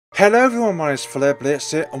Hello everyone, my name is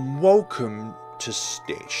FlareBlitzed here, and welcome to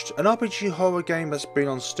Stitched, an RPG horror game that's been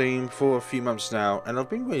on Steam for a few months now, and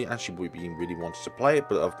I've been really wanting to play it,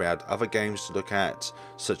 but I've had other games to look at,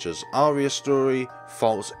 such as Aria Story,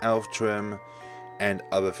 False Elf Trim, and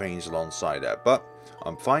other things alongside that. But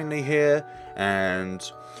I'm finally here, and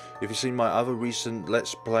if you've seen my other recent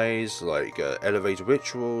Let's Plays, like Elevator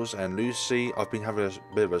Rituals and Lucy, I've been having a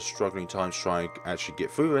bit of a struggling time trying to actually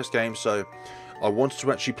get through this game, so I wanted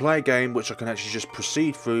to actually play a game which I can actually just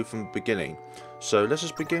proceed through from the beginning. So let's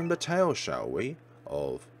just begin the tale, shall we,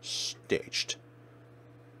 of Stitched.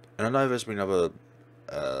 And I know there's been other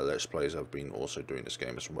Let's Plays I've been also doing this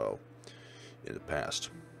game as well in the past.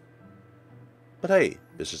 But hey,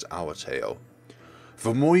 this is our tale.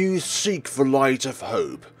 The more you seek the light of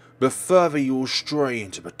hope, the further you will stray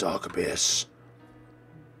into the dark abyss.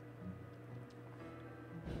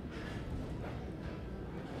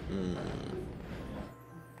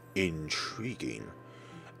 Intriguing.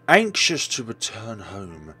 Anxious to return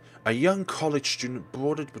home, a young college student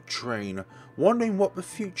boarded the train, wondering what the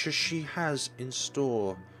future she has in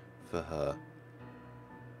store for her.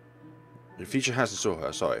 The future has in store for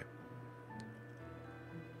her, sorry.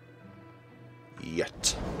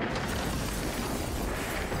 Yet.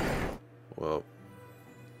 Well,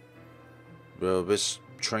 this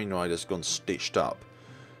train ride has gone stitched up.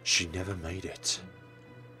 She never made it.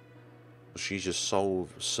 She's just sole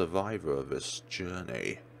survivor of this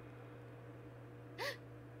journey.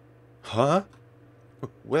 Huh?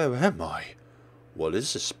 Where am I? What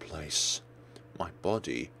is this place? My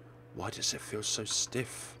body, why does it feel so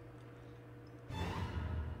stiff?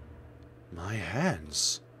 My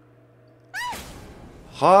hands.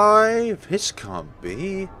 Hi, this can't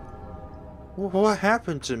be. What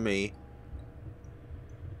happened to me?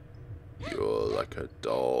 You're like a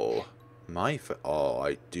doll.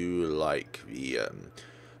 I do like the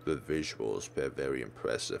visuals. They're very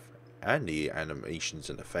impressive, and the animations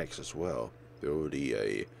and effects as well. They're already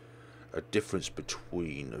a difference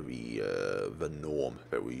between the norm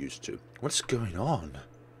that we're used to. What's going on?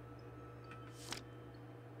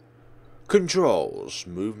 Controls: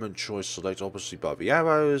 movement choice select obviously by the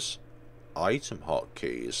arrows. Item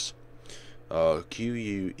hotkeys: QUEASD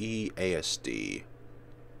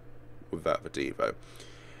without the D though.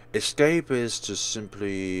 Escape is to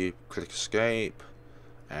simply click escape,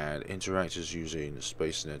 and interact is using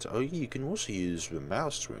space and enter. Oh, you can also use the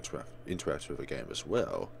mouse to interact with the game as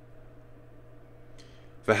well.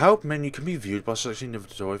 The help menu can be viewed by selecting the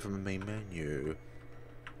inventory from the main menu.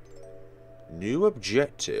 New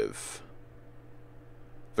objective.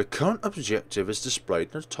 The current objective is displayed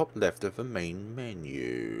in the top left of the main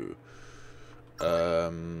menu.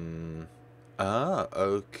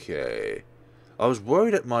 Okay. I was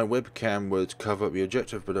worried that my webcam would cover up the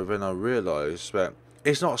objective, but then I realised that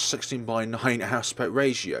it's not a 16:9 aspect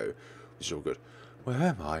ratio. Which is all good. Where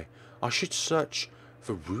am I? I should search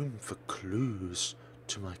the room for clues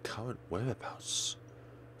to my current whereabouts.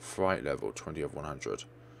 Fright level 20 of 100.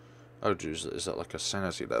 Oh, is that like a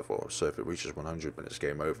sanity level? So if it reaches 100, then it's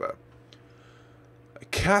game over.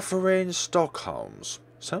 Catherine Stockholmes.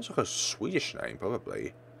 Sounds like a Swedish name,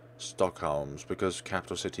 probably. Stockholms, because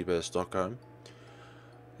capital city there is Stockholm.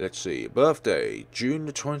 Let's see. Birthday, June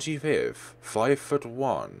the 25th.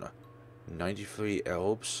 5'1", 93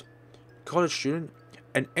 elbs. College student,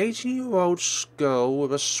 an 18-year-old girl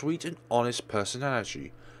with a sweet and honest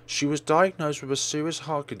personality. She was diagnosed with a serious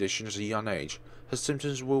heart condition at a young age. Her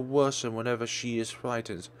symptoms will worsen whenever she is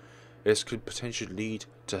frightened. This could potentially lead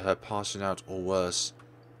to her passing out or worse,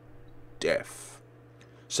 death.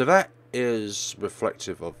 So that is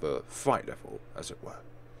reflective of the fright level, as it were.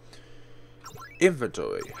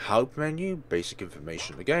 Inventory, help menu, basic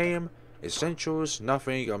information of the game, essentials,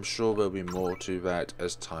 nothing. I'm sure there'll be more to that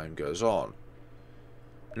as time goes on.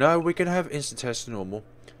 No, we can have instant test normal.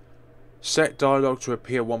 Set dialogue to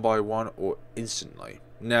appear one by one or instantly.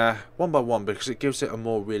 Nah, one by one because it gives it a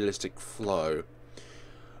more realistic flow.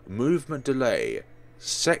 Movement delay.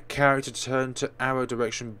 Set character to turn to arrow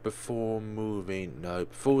direction before moving. No.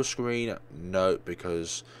 Full screen. No,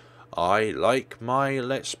 because I like my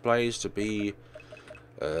Let's Plays to be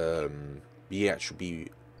be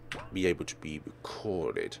able to be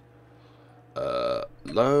recorded.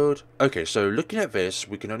 Load. Okay, so looking at this,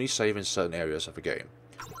 we can only save in certain areas of the game.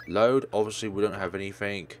 Load. Obviously, we don't have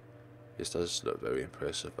anything. This does look very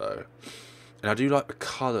impressive though, and I do like the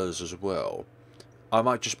colours as well. I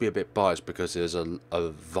might just be a bit biased because there's a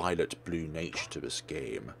violet blue nature to this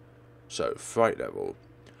game. So, fright level.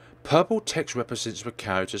 Purple text represents the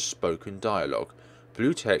character's spoken dialogue.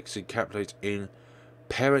 Blue text encapsulated in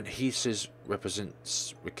parentheses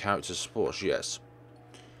represents the character's thoughts, yes.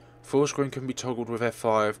 Full screen can be toggled with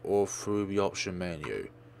F5 or through the option menu.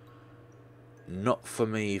 Not for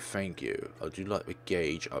me, thank you. I do like the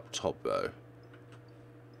gauge up top though.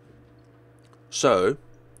 So,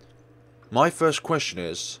 my first question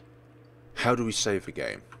is, how do we save the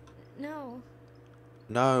game? No.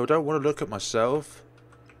 No, I don't want to look at myself.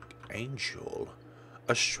 Angel.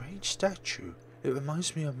 A strange statue. It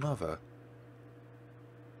reminds me of Mother.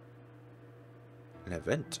 An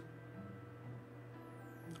event.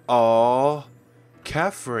 Aww,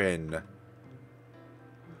 Catherine.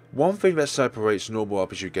 One thing that separates normal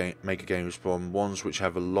RPG maker games from ones which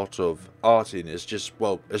have a lot of art in is just,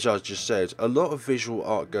 well, as I just said, a lot of visual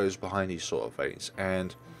art goes behind these sort of things,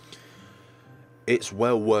 and it's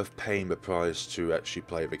well worth paying the price to actually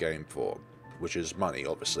play the game for, which is money,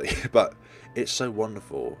 obviously, but it's so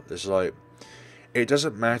wonderful. It's like, it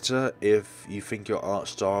doesn't matter if you think your art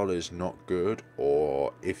style is not good,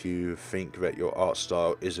 or if you think that your art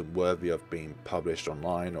style isn't worthy of being published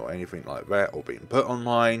online or anything like that, or being put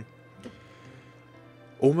online.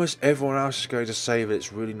 Almost everyone else is going to say that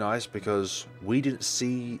it's really nice because we didn't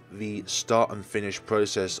see the start and finish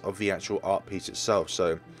process of the actual art piece itself.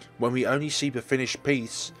 So when we only see the finished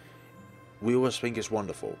piece, we always think it's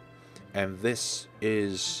wonderful. And this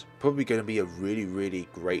is probably going to be a really, really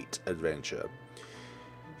great adventure.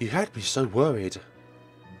 You had me so worried.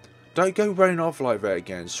 Don't go running off like that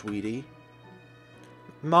again, sweetie.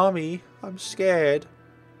 Mommy, I'm scared.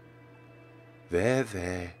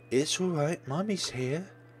 There. It's alright, Mommy's here.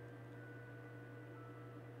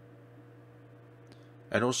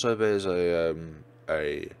 And also there's a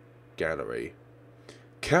gallery.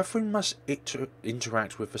 Catherine must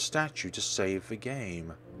interact with the statue to save the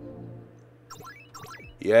game.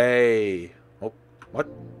 Yay! Oh, what?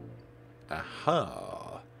 Aha!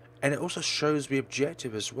 And it also shows the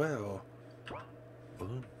objective as well.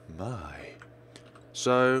 Oh my.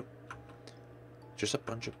 So, just a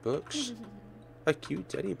bunch of books? A cute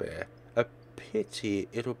teddy bear. A pity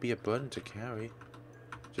it'll be a burden to carry.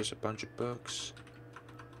 Just a bunch of books.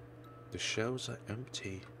 The shelves are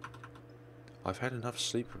empty. I've had enough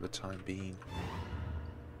sleep for the time being.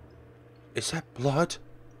 Is that blood?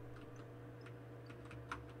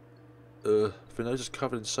 The nose is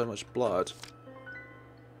covered in so much blood.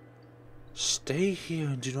 Stay here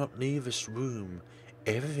and do not leave this room.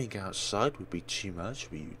 Everything outside would be too much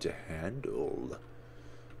for you to handle.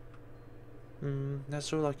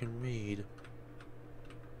 That's all I can read.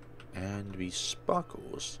 And these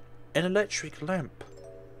sparkles. An electric lamp.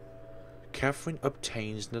 Catherine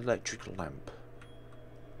obtains an electric lamp.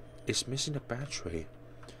 It's missing a battery,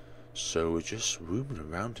 so we're just roaming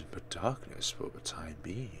around in the darkness for the time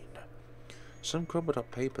being. Some crumpled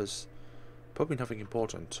up papers, probably nothing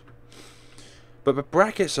important. But the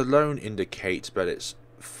brackets alone indicate that it's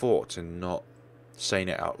thought and not saying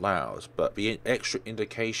it out loud. But the extra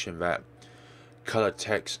indication that colored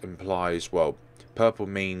text implies, well, purple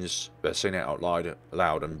means they're saying it out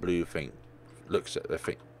loud, and blue looks at their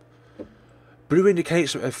thing. Blue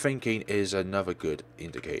indicates that they're thinking is another good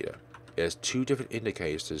indicator. There's two different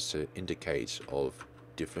indicators to indicate of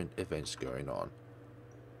different events going on.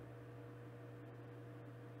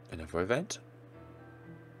 Another event?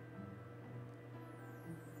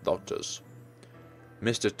 Doctors.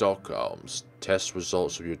 Mr. Stockholmes, test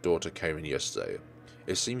results of your daughter came in yesterday.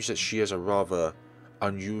 It seems that she has a rather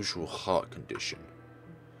unusual heart condition.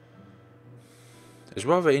 It's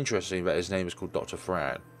rather interesting that his name is called Dr.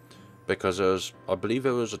 Fran, because I believe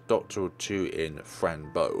there was a doctor or two in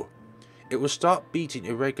Franbo. It will start beating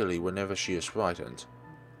irregularly whenever she is frightened.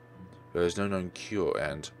 There is no known cure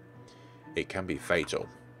and it can be fatal.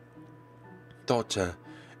 Doctor,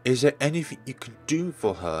 is there anything you can do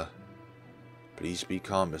for her? Please be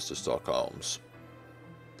calm, Mr. Stockholmes.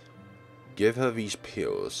 Give her these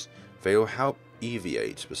pills. They will help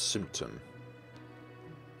alleviate the symptom.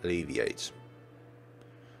 Alleviate.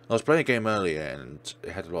 I was playing a game earlier and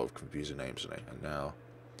it had a lot of confusing names in it, and now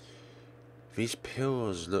these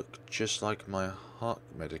pills look just like my heart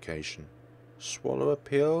medication. Swallow a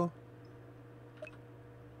pill?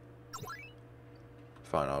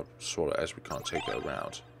 Fine, I'll swallow it as we can't take it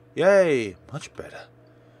around. Yay! Much better.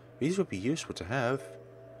 These would be useful to have.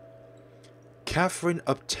 Catherine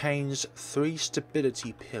obtains 3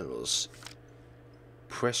 stability pills.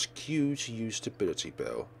 Press Q to use stability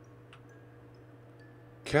pill.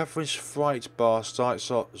 Catherine's fright bar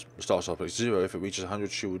starts off at 0. If it reaches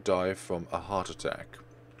 100, she will die from a heart attack.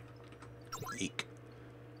 Eek.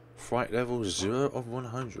 Fright level 0 of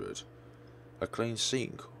 100. A clean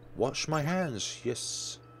sink. Wash my hands.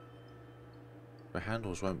 Yes. My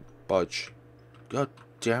handles won't budge. God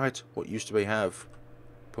damn it. What use do they have?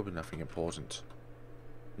 Probably nothing important.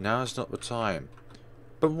 Now's not the time.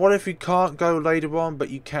 But what if you can't go later on, but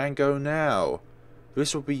you can go now?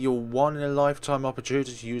 This will be your one-in-a-lifetime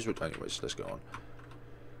opportunity to use it. Anyways, let's go on.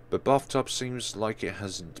 The bathtub seems like it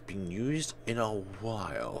hasn't been used in a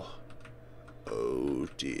while. Oh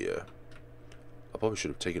dear. I probably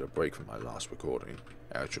should have taken a break from my last recording,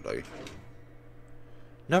 actually.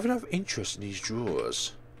 Nothing of interest in these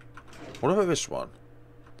drawers. What about this one?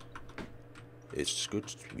 It's good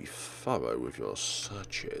to be thorough with your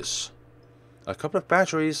searches. A couple of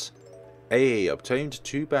batteries. Hey, obtained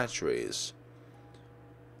 2 batteries.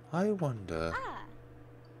 I wonder...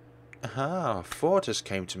 Aha, thought just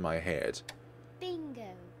came to my head. Bingo.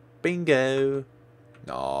 Bingo!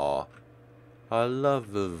 Aw. I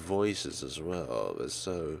love the voices as well. They're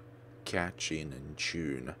so catchy and in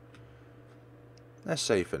tune. Let's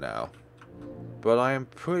say for now. But I am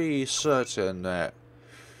pretty certain that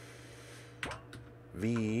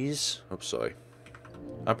these... Oops, sorry.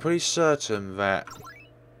 I'm pretty certain that...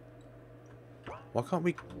 Why can't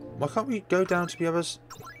we go down to the others?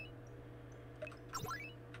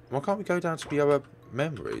 Why can't we go down to the other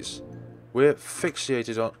memories? We're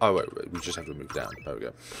fixated on... Oh, wait, we just have to move down. There we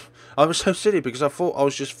go. I was so silly because I thought I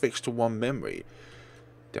was just fixed to one memory.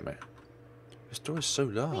 Damn it. This door is so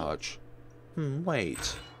large.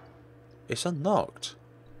 Wait. It's unlocked.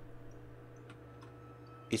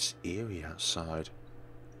 It's eerie outside.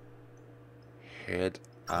 Head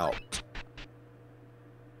out.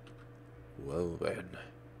 Well then.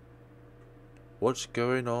 What's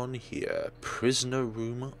going on here? Prisoner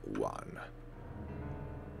room 1.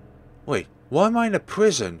 Wait, why am I in a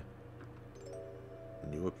prison?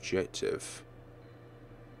 New objective.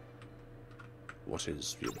 What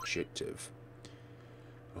is the objective?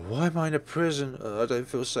 Why am I in a prison? I don't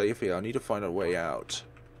feel safe here. I need to find a way out.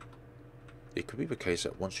 It could be the case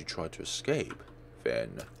that once you try to escape,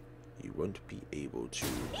 then you won't be able to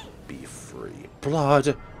be free.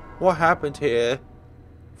 Blood! What happened here?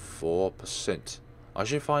 4%. I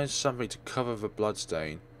should find something to cover the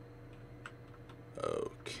bloodstain.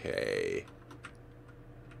 Okay.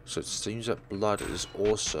 So it seems that blood is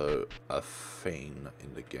also a thing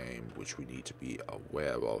in the game which we need to be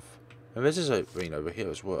aware of. And this is a thing over here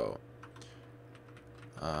as well.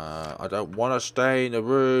 I don't want to stay in the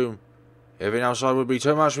room. Everything outside would be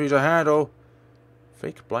too much for you to handle.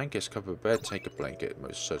 Fake blankets cover a bed. Take a blanket.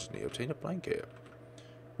 Most certainly obtain a blanket.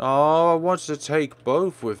 Oh, I want to take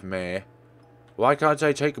both with me. Why can't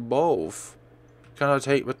I take both? Can I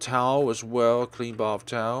take the towel as well? Clean bath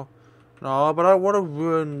towel? No, but I want to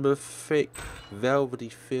ruin the thick, velvety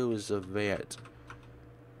feels of that.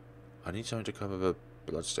 I need something to cover the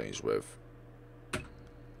bloodstains with.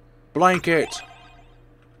 Blanket!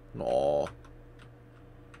 No.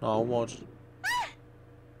 No, I want...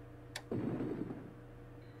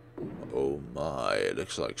 Oh my, it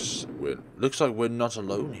looks like we're not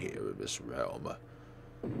alone here in this realm.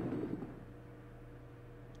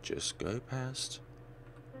 Just go past.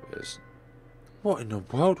 What in the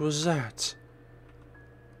world was that?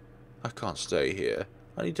 I can't stay here.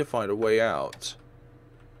 I need to find a way out.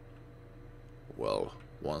 Well,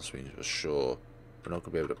 one thing's for sure. We're not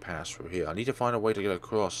going to be able to pass through here. I need to find a way to get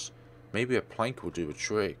across. Maybe a plank will do the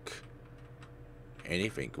trick.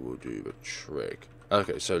 Anything will do the trick.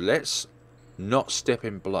 Okay, so let's not step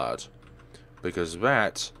in blood. Because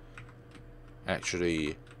that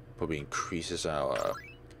actually probably increases our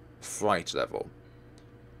fright level.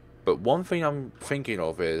 But one thing I'm thinking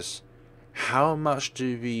of is, how much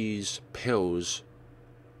do these pills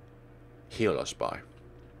heal us by?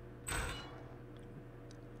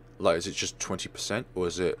 Like, is it just 20%, or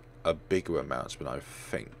is it a bigger amount than I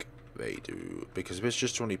think they do? Because if it's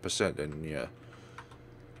just 20%, then yeah.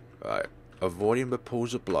 Right, avoiding the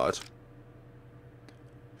pools of blood.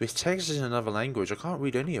 This text is in another language. I can't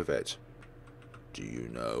read any of it. Do you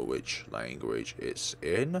know which language it's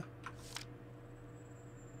in?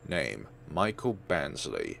 Name, Michael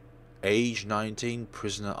Bansley. Age 19,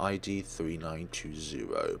 prisoner ID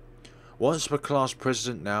 3920. Once the class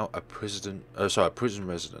president, now a prison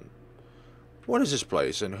resident. What is this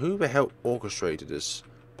place, and who the hell orchestrated this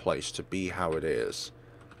place to be how it is?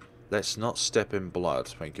 Let's not step in blood,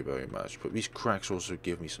 thank you very much. But these cracks also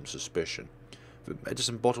give me some suspicion. The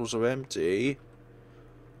medicine bottles are empty.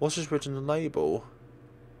 What's this written on the label?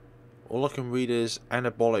 All I can read is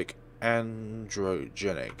anabolic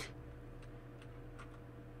androgenic.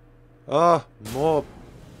 Ah, more.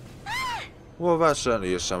 Well, that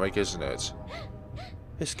certainly is something, isn't it?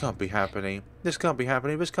 This can't be happening. This can't be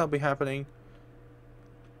happening. This can't be happening.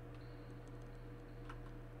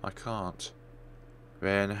 I can't.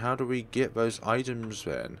 Then how do we get those items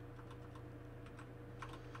then?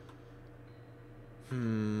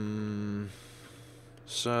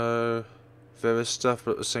 So there is stuff,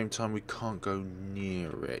 but at the same time we can't go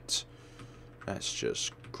near it. That's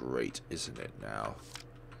just great, isn't it now?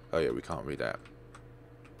 Oh yeah, we can't read that.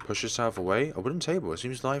 Push yourself away. A wooden table. It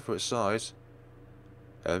seems light for its size.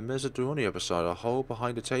 And there's a door on the other side. A hole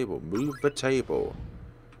behind the table. Move the table.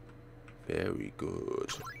 Very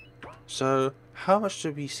good. So, how much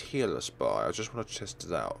do these heal us by? I just want to test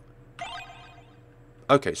it out.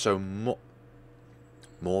 Okay, so more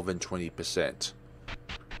than 20%.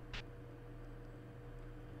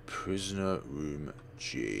 Prisoner room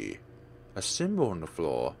G. A symbol on the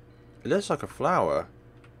floor. It looks like a flower.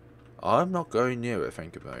 I'm not going near it,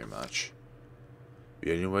 thank you very much.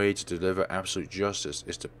 The only way to deliver absolute justice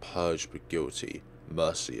is to purge the guilty.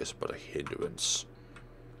 Mercy is but a hindrance.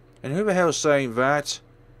 And who the hell is saying that?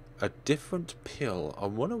 A different pill. I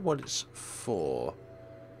wonder what it's for.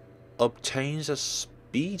 Obtains a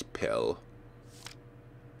speed pill.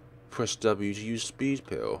 Press W to use speed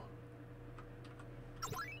pill.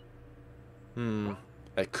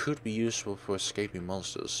 It could be useful for escaping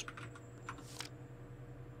monsters.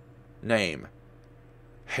 Name.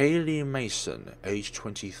 Haley Mason, age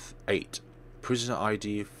 28. Prisoner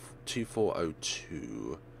ID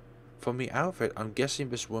 2402. From the outfit, I'm guessing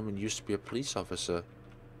this woman used to be a police officer.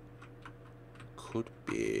 Could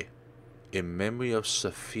be. In memory of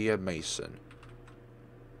Sophia Mason.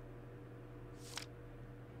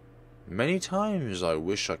 Many times I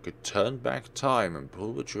wish I could turn back time and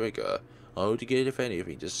pull the trigger. I would get, if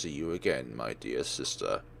anything, to see you again, my dear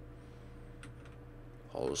sister.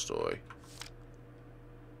 Whole story.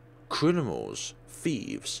 Criminals,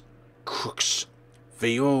 thieves, crooks,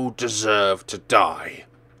 they all deserve to die.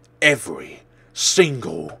 Every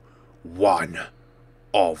single one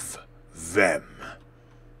of them.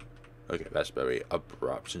 Okay, that's very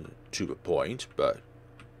abrupt and to the point, but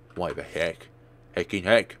why the heck? Hecking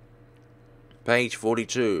heck. Page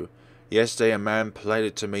 42. Yesterday a man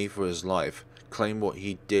pleaded to me for his life. Claimed what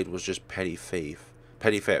he did was just petty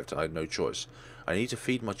theft. I had no choice. I need to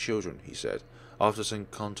feed my children, he said. After some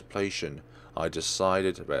contemplation, I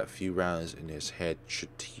decided that a few rounds in his head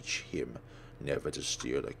should teach him never to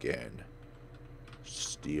steal again.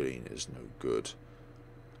 Stealing is no good.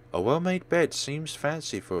 A well-made bed seems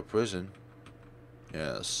fancy for a prison.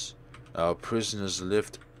 Yes, our prisoners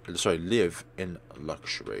live in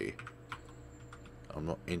luxury. I'm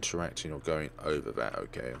not interacting or going over that,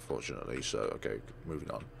 okay, unfortunately, so, okay, moving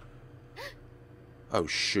on. Oh,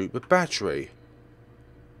 shoot, the battery!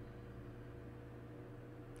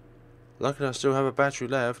 Luckily, I still have a battery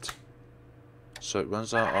left. So it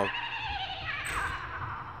runs out of...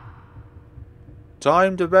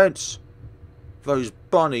 Timed events! Those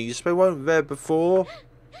bunnies, they weren't there before.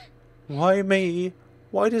 Why me?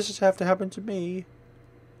 Why does this have to happen to me?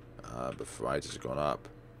 The fright has gone up.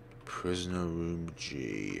 Prisoner room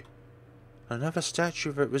G. Another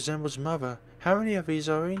statue that resembles Mother. How many of these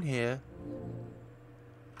are in here?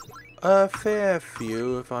 A fair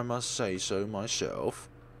few, if I must say so myself.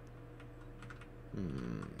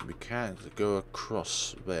 We can't go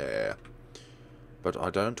across there. But I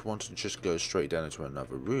don't want to just go straight down into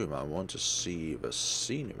another room. I want to see the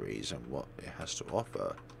sceneries and what it has to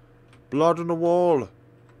offer. Blood on the wall!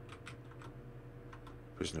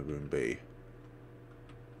 Prisoner room B.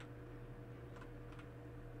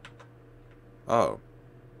 Oh.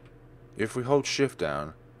 If we hold shift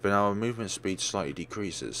down, then our movement speed slightly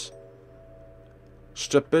decreases.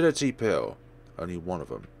 Stability pill. Only one of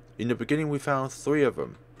them. In the beginning we found 3 of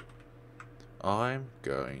them. I'm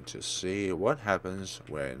going to see what happens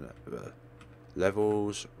when the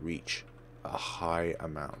levels reach a high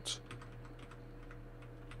amount.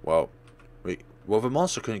 Well, the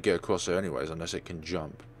monster couldn't get across there anyways unless it can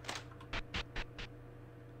jump.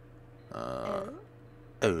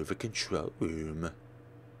 The control room.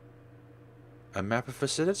 A map of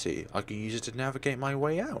facility. I can use it to navigate my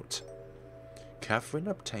way out. Catherine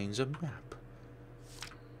obtains a map.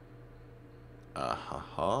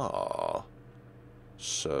 Ahaha.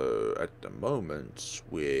 So, at the moment,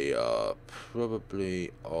 we are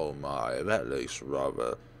probably... Oh my, that looks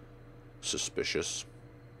rather suspicious.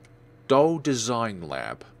 Doll Design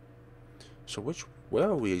Lab. So where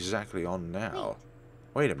are we exactly on now?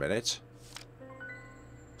 Wait a minute.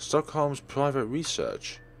 Stockholmes Private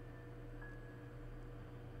Research.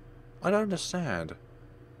 I don't understand.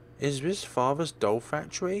 Is this Father's doll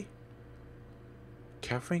factory?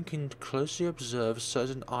 Catherine can closely observe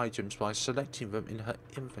certain items by selecting them in her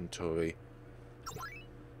inventory.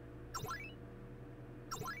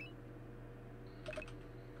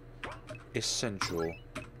 Essential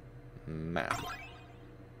map.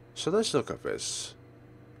 So let's look at this.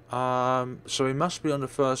 So we must be on the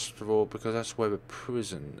first floor because that's where the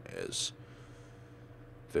prison is.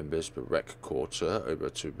 Then there's the rec quarter over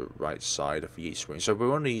to the right side of the east wing. So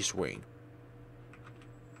we're on the east wing.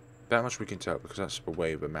 That much we can tell because that's the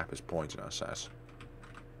way the map is pointing us at.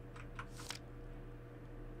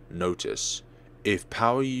 Notice, if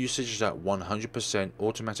power usage is at 100%,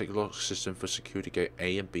 automatic lock system for security gate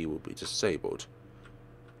A and B will be disabled.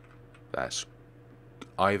 That's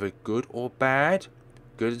either good or bad.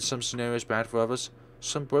 Good in some scenarios, bad for others.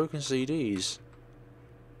 Some broken CDs.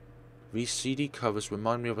 These CD covers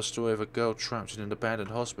remind me of a story of a girl trapped in an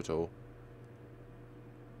abandoned hospital.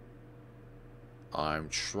 I'm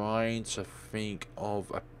trying to think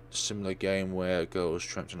of a similar game where a girl was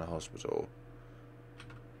trapped in a hospital.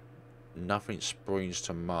 Nothing springs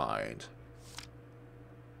to mind.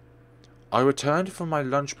 I returned from my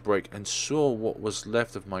lunch break and saw what was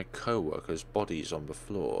left of my co-workers' bodies on the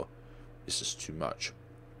floor. This is too much.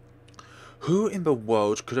 Who in the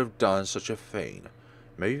world could have done such a thing?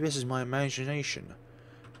 Maybe this is my imagination.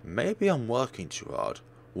 Maybe I'm working too hard.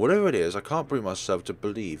 Whatever it is, I can't bring myself to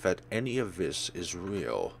believe that any of this is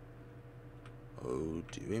real. Oh,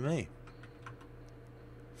 dearie me.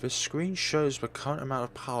 The screen shows the current amount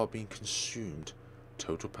of power being consumed.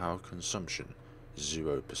 Total power consumption,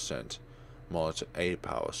 0%. Monitor A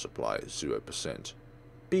power supply, 0%.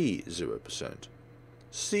 B, 0%.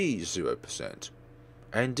 C, 0%.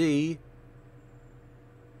 And D,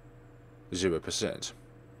 0%.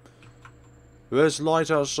 There's light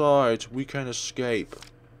outside. We can escape.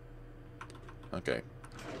 Okay.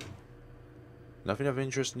 Nothing of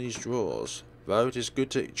interest in these drawers. Though it is good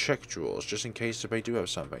to check drawers just in case they do have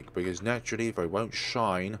something. Because naturally they won't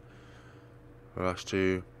shine for us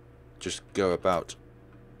to just go about.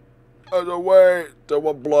 Out of the way! Don't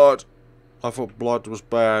want blood. I thought blood was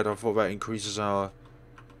bad. I thought that increases our...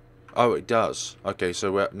 Oh, it does. Okay,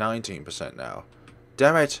 so we're at 19% now.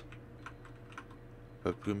 Damn it!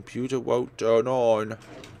 The computer won't turn on.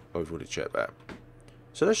 Oh, we've already checked that.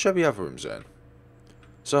 So let's show the other rooms then.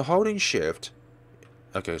 So holding shift.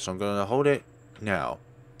 Okay, so I'm going to hold it now.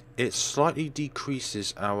 It slightly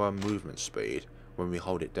decreases our movement speed when we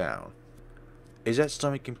hold it down. Is that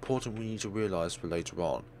something important we need to realise for later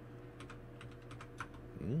on?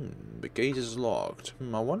 The gate is locked.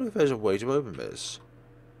 I wonder if there's a way to open this.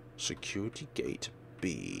 Security gate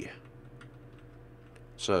B.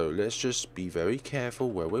 So let's just be very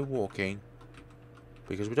careful where we're walking,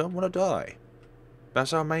 because we don't want to die.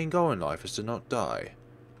 That's our main goal in life, is to not die.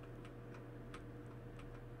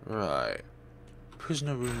 Right.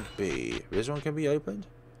 Prisoner room B. This one can be opened?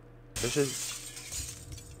 This is...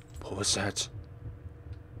 What was that?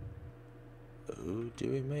 Oh,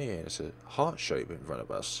 dearie me. It's a heart shape in front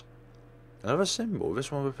of us. Another symbol.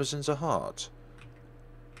 This one represents a heart.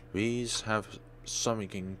 These have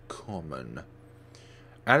something in common.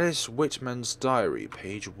 Alice Whitman's diary,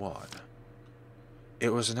 page 1. It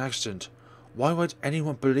was an accident. Why would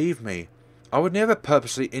anyone believe me? I would never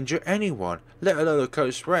purposely injure anyone, let alone a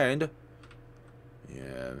close friend.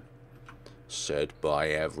 Yeah. Said by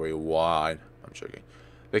everyone. I'm joking.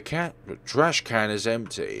 The trash can is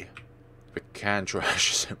empty. The can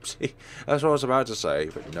trash is empty. That's what I was about to say,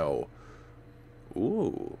 but no.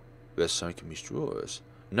 Ooh. There's something in these drawers.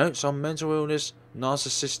 Notes on mental illness,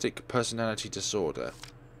 narcissistic personality disorder.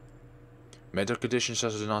 Mental conditions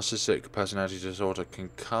such as narcissistic personality disorder can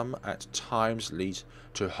come at times lead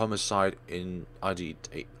to homicide in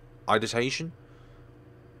ideation.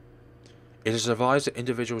 It is advised that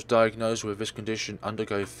individuals diagnosed with this condition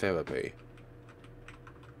undergo therapy.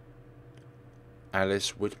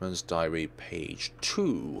 Alice Whitman's diary, page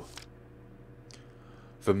 2.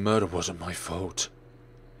 The murder wasn't my fault.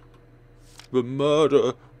 The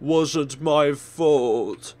murder wasn't my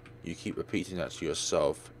fault. You keep repeating that to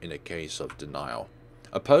yourself in a case of denial.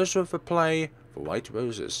 A poster of the play, The White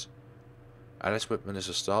Roses. Alice Whitman is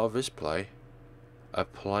the star of this play. A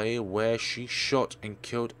play where she shot and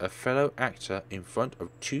killed a fellow actor in front of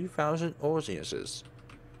 2,000 audiences.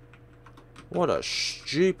 What a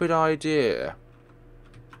stupid idea.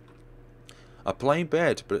 A plain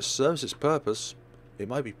bed, but it serves its purpose. It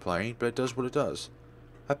might be plain, but it does what it does.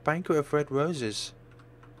 A banquet of red roses.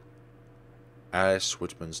 Alice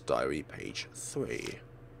Whitman's diary, page 3.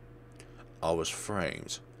 I was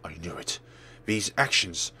framed. I knew it. These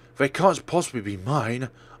actions, they can't possibly be mine.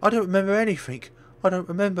 I don't remember anything. I don't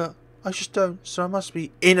remember. I just don't, so I must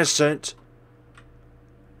be innocent.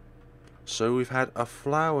 So we've had a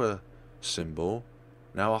flower symbol,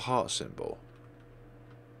 now a heart symbol.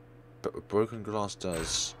 But the broken glass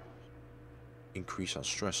does increase our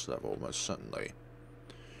stress level, most certainly.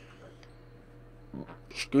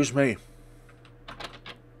 Excuse me.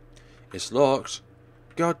 It's locked.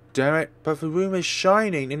 God damn it, but the room is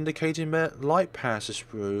shining, indicating that light passes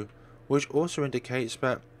through, which also indicates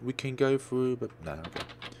that we can go through, but no, okay.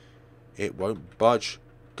 It won't budge.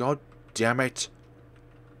 God damn it.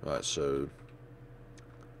 Right, so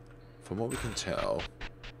from what we can tell,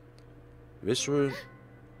 this room,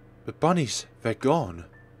 the bunnies, they're gone.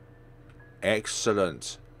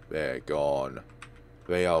 Excellent. They're gone.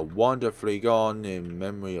 They are wonderfully gone in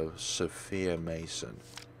memory of Sophia Mason.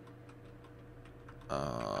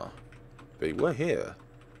 They were here,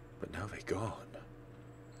 but now they're gone.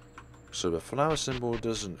 So the flower symbol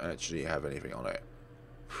doesn't actually have anything on it.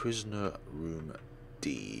 Prisoner room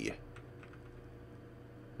D.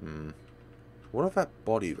 What of that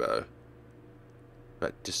body though?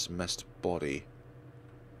 That dismissed body.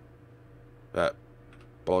 That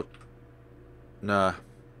Nah,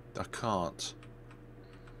 I can't.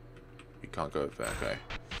 You can't go there, okay.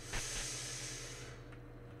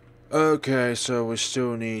 Okay, so we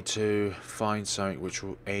still need to find something which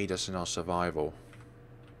will aid us in our survival.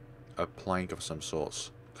 A plank of some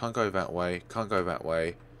sorts. Can't go that way, can't go that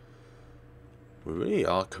way. We really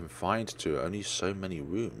are confined to only so many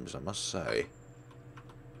rooms, I must say.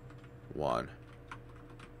 One.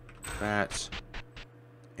 That.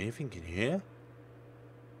 Anything in here?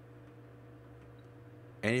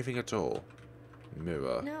 Anything at all?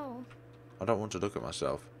 Mirror. No. I don't want to look at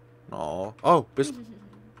myself. No. Oh, this.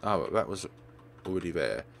 Oh, that was already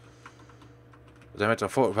there. Damn it, I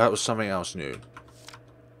thought that was something else new.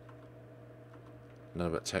 None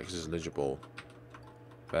of that text is legible.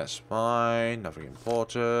 That's fine. Nothing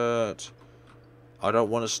important. I don't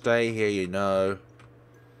want to stay here, you know.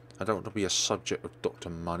 I don't want to be a subject of Dr.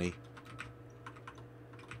 Money.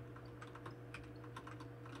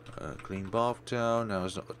 Clean bath towel. Now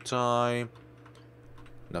is not the time.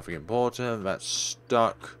 Nothing important. That's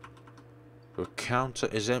stuck. The counter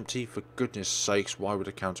is empty. For goodness sakes, why would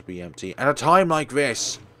a counter be empty at a time like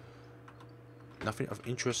this? Nothing of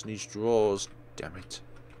interest in these drawers. Damn it.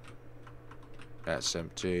 That's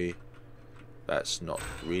empty. That's not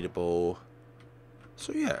readable.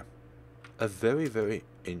 So yeah. A very, very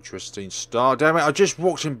interesting start. Damn it, I just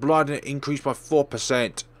walked in blood and it increased by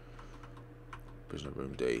 4%. Prisoner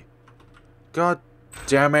room D. God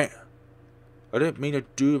damn it. I didn't mean to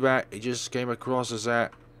do that. It just came across as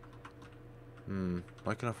that.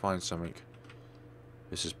 Why can I find something?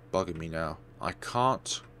 This is bugging me now. I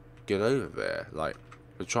can't get over there. Like,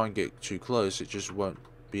 if I try and get too close, it just won't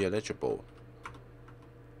be eligible.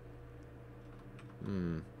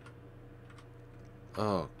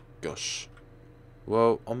 Oh, gosh.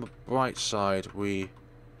 Well, on the bright side, we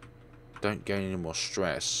don't gain any more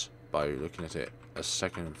stress by looking at it a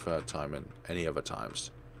second and third time and any other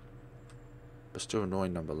times. But still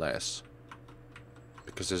annoying nonetheless.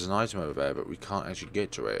 Because there's an item over there, but we can't actually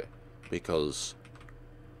get to it. Because,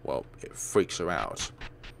 well, it freaks her out.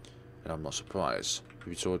 And I'm not surprised. If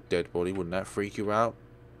you saw a dead body, wouldn't that freak you out?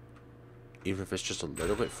 Even if it's just a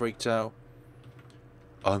little bit freaked out?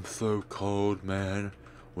 I'm so cold, man.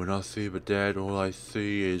 When I see the dead, all I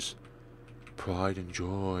see is pride and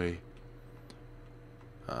joy.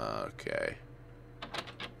 Okay.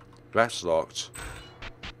 That's locked.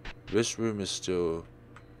 This room is still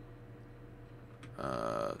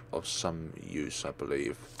of some use, I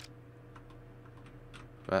believe.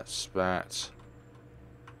 That's that.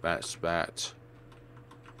 That's that.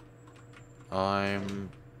 I'm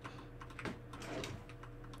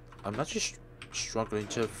actually struggling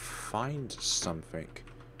to find something.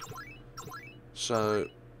 So,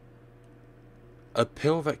 a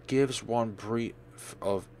pill that gives one brief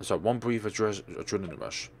adrenaline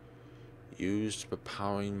rush. Used for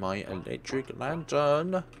powering my electric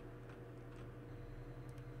lantern.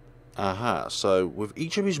 Aha, so with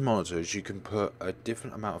each of these monitors you can put a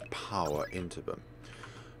different amount of power into them.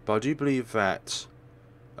 But I do believe that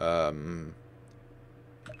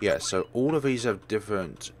yeah, so all of these have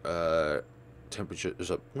different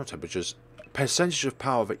temperatures, not temperatures, percentage of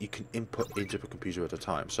power that you can input into the computer at a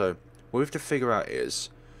time. So what we have to figure out is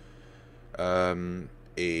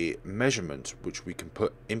a measurement which we can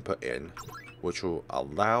put input in, which will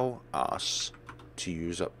allow us to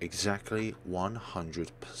use up exactly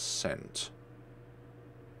 100%.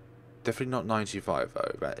 Definitely not 95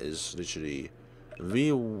 though. That is literally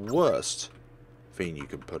the worst thing you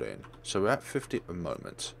can put in. So we're at 50 at the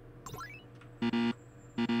moment.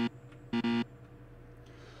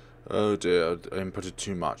 Oh dear, I inputted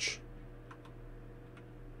too much.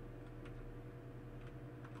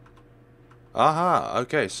 Aha,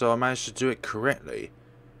 okay, so I managed to do it correctly.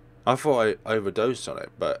 I thought I overdosed on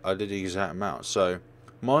it, but I did the exact amount. So,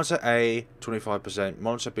 monitor A, 25%,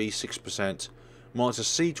 monitor B, 6%, Monitor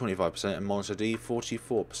C 25%, and Monitor D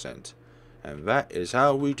 44%. And that is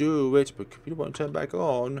how we do it, but computer won't turn back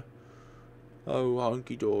on. Oh,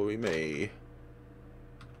 hunky dory me.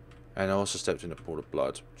 And I also stepped in a pool of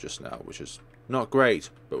blood just now, which is not great,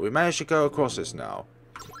 but we managed to go across this now.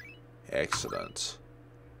 Excellent.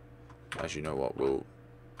 As you know what, we'll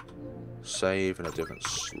save in a different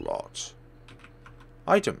slot.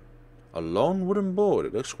 Item. A long wooden board.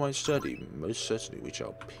 It looks quite sturdy. Most certainly we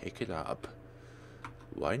shall pick it up.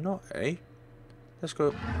 Why not, eh? Let's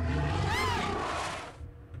go.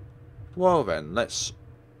 Well then, let's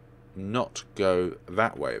not go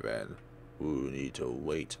that way then. We need to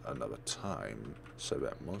wait another time so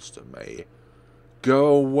that monster may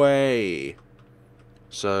go away.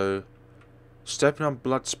 So, stepping on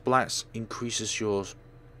blood splats increases your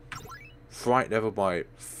fright level by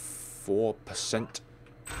 4%.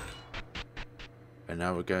 And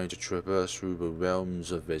now we're going to traverse through the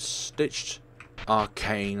realms of this stitched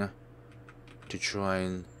arcane to try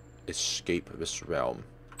and escape this realm.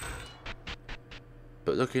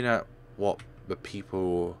 But looking at what the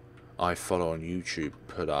people I follow on YouTube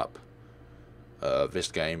put up, this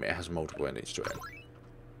game, it has multiple endings to it.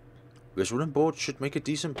 This wooden board should make a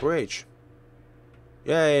decent bridge.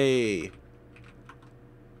 Yay!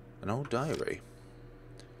 An old diary.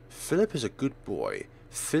 Philip is a good boy.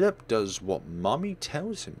 Philip does what Mummy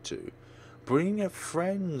tells him to, bringing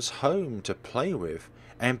friends home to play with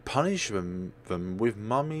and punish them with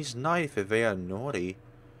Mummy's knife if they are naughty.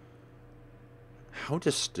 How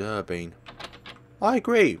disturbing. I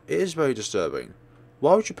agree, it is very disturbing.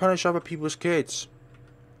 Why would you punish other people's kids?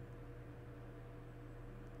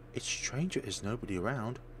 It's strange that there's nobody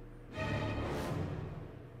around.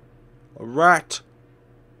 A rat!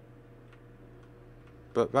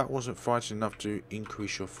 But that wasn't frightening enough to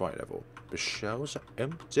increase your fright level. The shelves are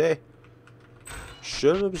empty.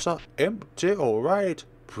 Shelves are empty, alright.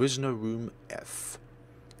 Prisoner room F.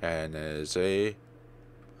 And there's a...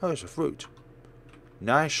 oh, it's a fruit.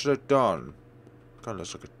 Nicely done. Kind of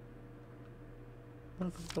looks like a...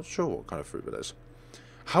 I'm not sure what kind of fruit it is.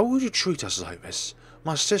 How would you treat us like this?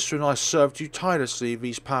 My sister and I served you tirelessly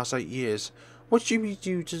these past 8 years. What did we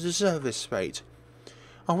do to deserve this fate?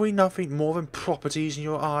 Are we nothing more than properties in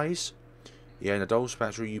your eyes? Yeah, in a doll's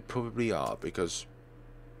factory you probably are, because...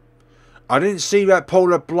 I didn't see that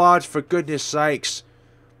pool of blood, for goodness sakes!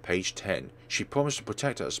 Page 10. She promised to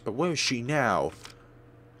protect us, but where is she now?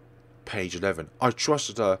 Page 11. I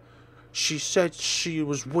trusted her. She said she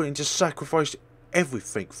was willing to sacrifice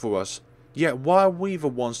everything for us. Yet why are we the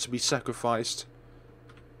ones to be sacrificed?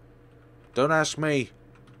 Don't ask me.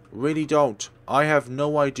 Really don't. I have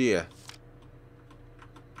no idea.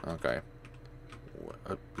 Okay.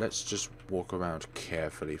 Let's just walk around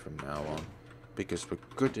carefully from now on. Because for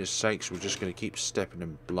goodness sakes, we're just going to keep stepping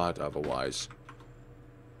in blood otherwise.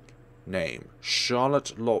 Name.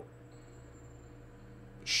 Charlotte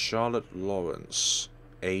Lawrence.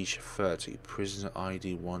 Age 30. Prisoner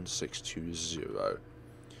ID 1620.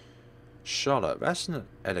 Charlotte. That's an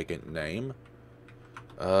elegant name.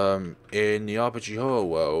 In the RPG horror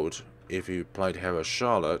world, if you played her as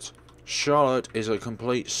Charlotte, Charlotte is a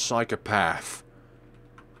complete psychopath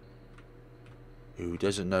who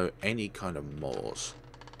doesn't know any kind of morals.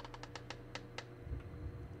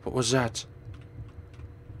 What was that?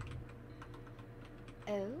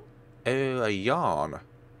 Oh? Oh, a yarn.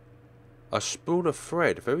 A spool of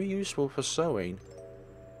thread, very useful for sewing.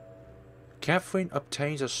 Catherine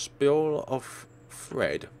obtains a spool of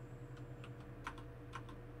thread.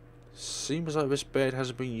 Seems like this bed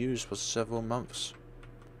hasn't been used for several months.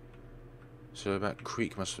 So that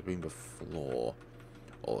creak must have been the floor.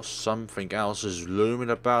 Or something else is looming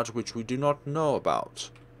about which we do not know about.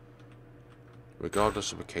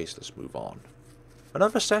 Regardless of the case, let's move on.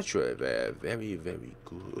 Another statue there. Very, very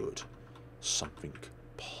good. Something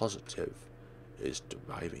positive is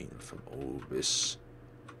deriving from all this.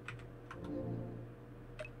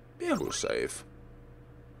 Yeah, we'll save.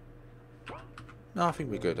 No, I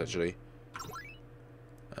think we're good, actually.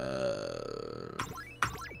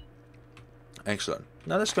 Excellent.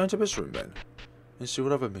 Now let's go into this room, then. And see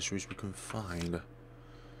what other mysteries we can find.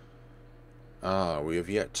 Ah, we have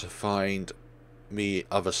yet to find the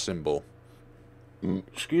other symbol.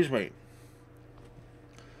 Excuse me.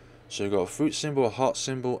 So we've got a fruit symbol, a heart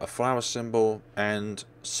symbol, a flower symbol, and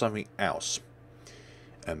something else.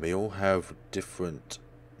 And they all have different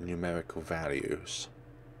numerical values.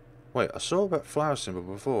 Wait, I saw that flower symbol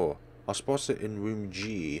before. I spotted it in room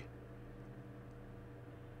G.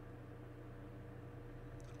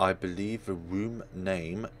 I believe the room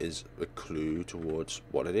name is a clue towards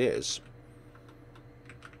what it is.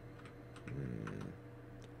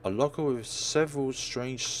 A locker with several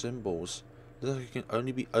strange symbols. This locker can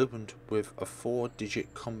only be opened with a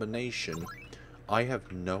 4-digit combination. I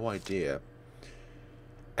have no idea.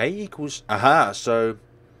 A equals... Aha! So,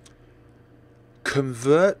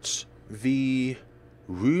 convert the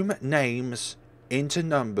room names into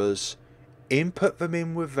numbers. Input them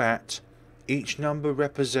in with that. Each number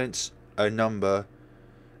represents a number.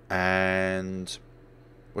 And...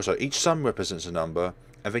 Well, sorry, each sum represents a number.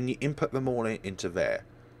 And then you input them all into there.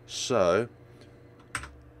 So...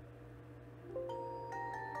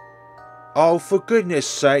 Oh, for goodness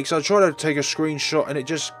sakes, I tried to take a screenshot and it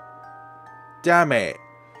just... Damn it.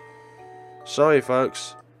 Sorry,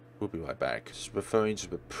 folks. We'll be right back. It's referring to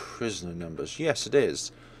the prisoner numbers. Yes, it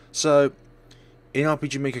is. So, in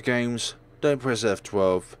RPG Maker games, don't press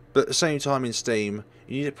F12. But at the same time in Steam,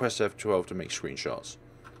 you need to press F12 to make screenshots.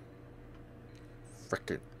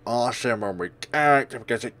 Freaking awesome when we can't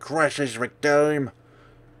because it crashes the game.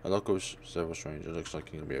 A lot of several strange. It looks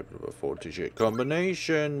like you're going to be able to have a 4-digit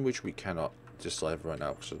combination, which we cannot decipher right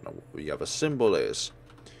now because I don't know what the other symbol is.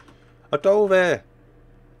 A doll there.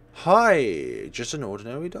 Hi, just an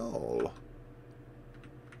ordinary doll.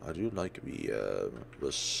 I do like the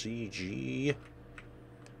CG,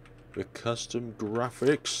 the custom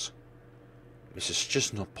graphics. This is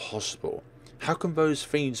just not possible. How can those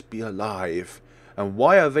fiends be alive? And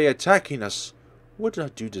why are they attacking us? What did I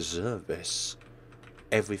do to deserve this?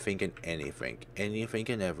 Everything and anything.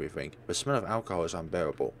 Anything and everything. The smell of alcohol is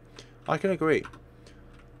unbearable. I can agree.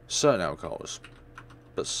 Certain alcohols.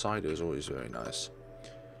 But cider is always very nice.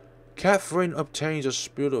 Catherine obtains a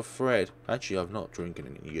spilled of thread. Actually, I've not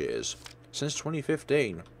drinking in years. Since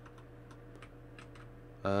 2015.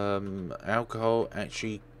 Alcohol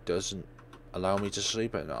actually doesn't allow me to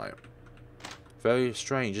sleep at night. Very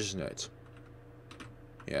strange, isn't it?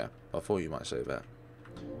 Yeah, I thought you might say that.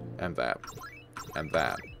 And that. And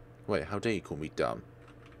that. Wait, how dare you call me dumb?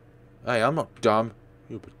 Hey, I'm not dumb.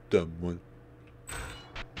 You're the dumb one.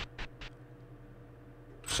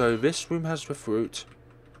 So this room has the fruit.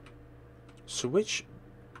 So which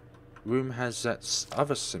room has that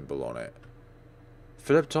other symbol on it?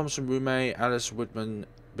 Philip Thompson, room A. Alice Woodman,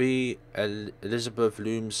 B. Elizabeth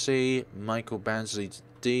Loom, C. Michael Bansley,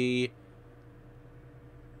 D.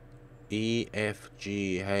 E, F,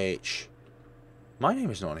 G, H. My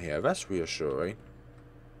name is not here. That's reassuring.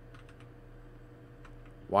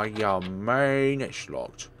 Why you mean it's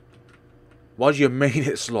locked? What do you mean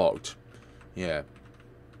it's locked? Yeah,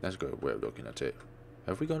 that's a good way of looking at it.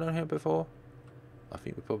 Have we gone down here before? I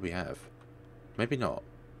think we probably have. Maybe not.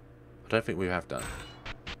 I don't think we have done.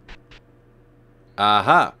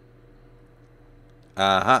 Aha!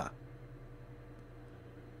 Aha!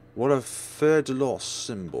 What a third loss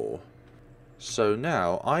symbol. So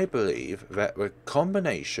now I believe that the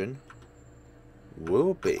combination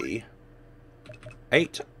will be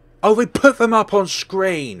 8. Oh, we put them up on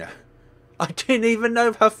screen! I didn't even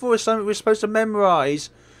know how for something we were supposed to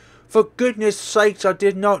memorise. For goodness sakes, I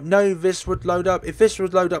did not know this would load up. If this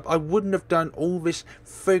would load up, I wouldn't have done all this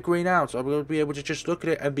figuring out. I would be able to just look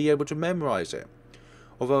at it and be able to memorise it.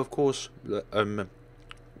 Although, of course,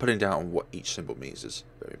 putting down what each symbol means is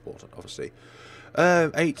very important, obviously.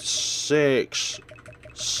 8, 6,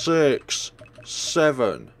 6,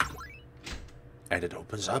 7. And it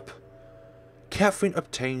opens up. Catherine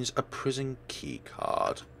obtains a prison key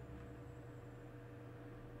card.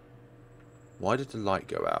 Why did the light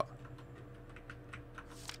go out?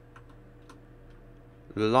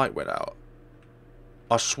 The light went out.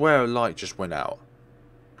 I swear a light just went out.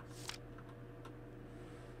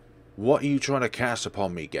 What are you trying to cast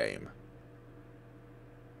upon me, game?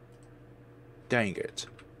 Dang it.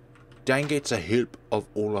 Dang it's a help of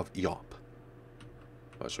all of yop.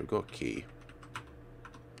 Right, so we've got a key.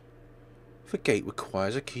 The gate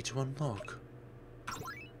requires a key to unlock.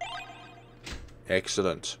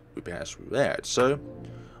 Excellent. We passed through that. So,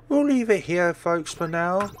 we'll leave it here, folks, for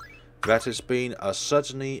now. That has been a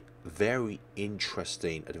certainly very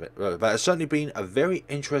interesting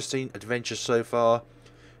adventure so far.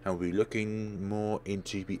 And we'll be looking more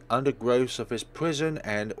into the undergrowths of this prison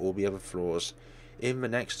and all the other floors in the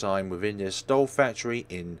next time within this doll factory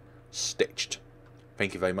in Stitched.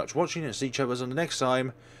 Thank you very much for watching and see each other on the next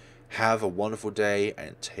time. Have a wonderful day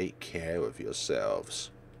and take care of yourselves.